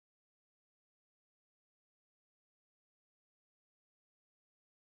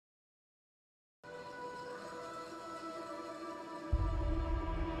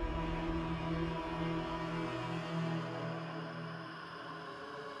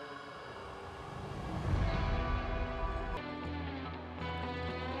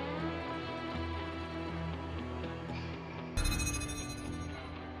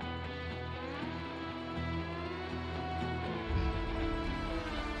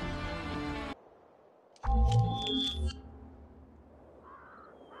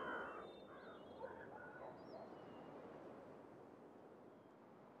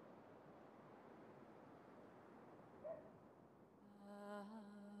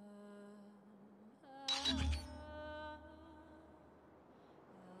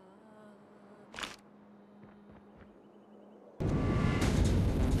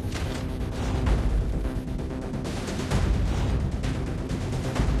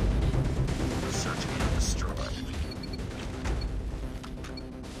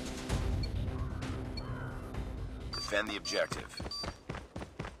Defend the objective.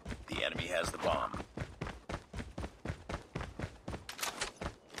 The enemy has the bomb.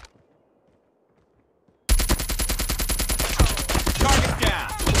 Target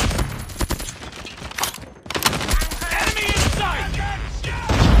down. Enemy in sight.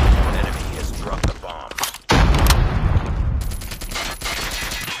 Enemy has dropped the bomb.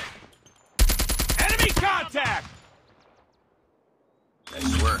 Enemy contact.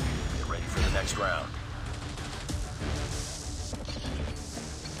 Nice work. Get ready for the next round.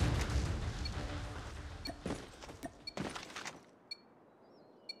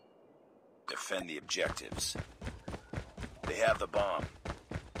 Defend the objectives. They have the bomb.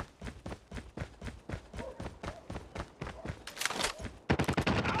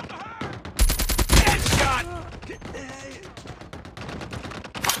 Headshot.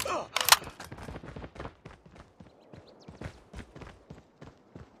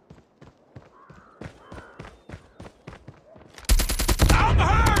 I'm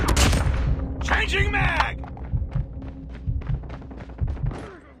hurt. Changing mag.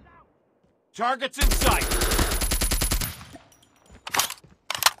 Targets in sight.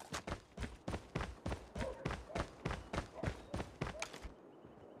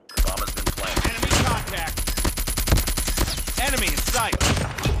 The bomb has been planted. Enemy contact. Enemy in sight.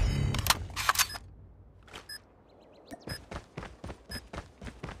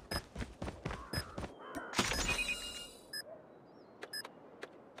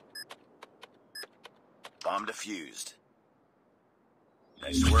 Bomb defused.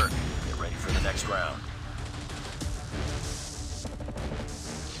 Nice work. Get ready for the next round.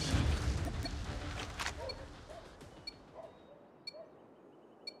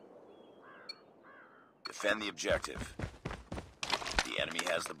 Defend the objective. The enemy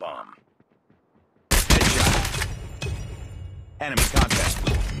has the bomb. Headshot. Enemy contact.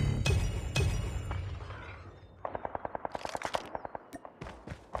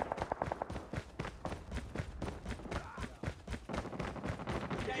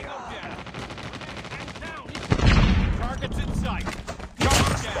 Targets in sight.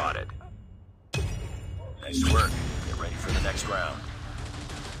 Bomb spotted. Nice work. Get ready for the next round.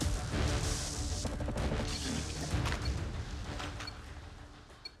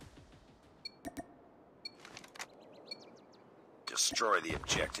 Destroy the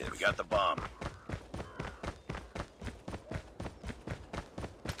objective. We got the bomb.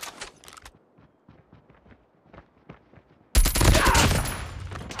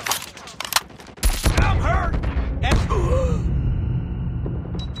 I'm hurt.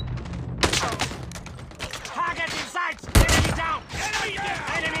 Target in sight! Enemy down! Enemy down.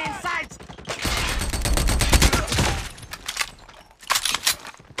 Enemy in sight!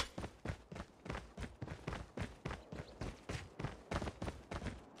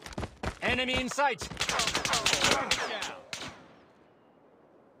 Enemy in sight!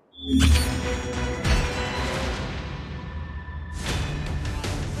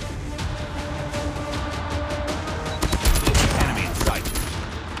 Enemy in sight.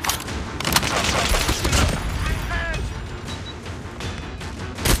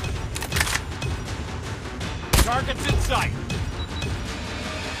 Targets in sight.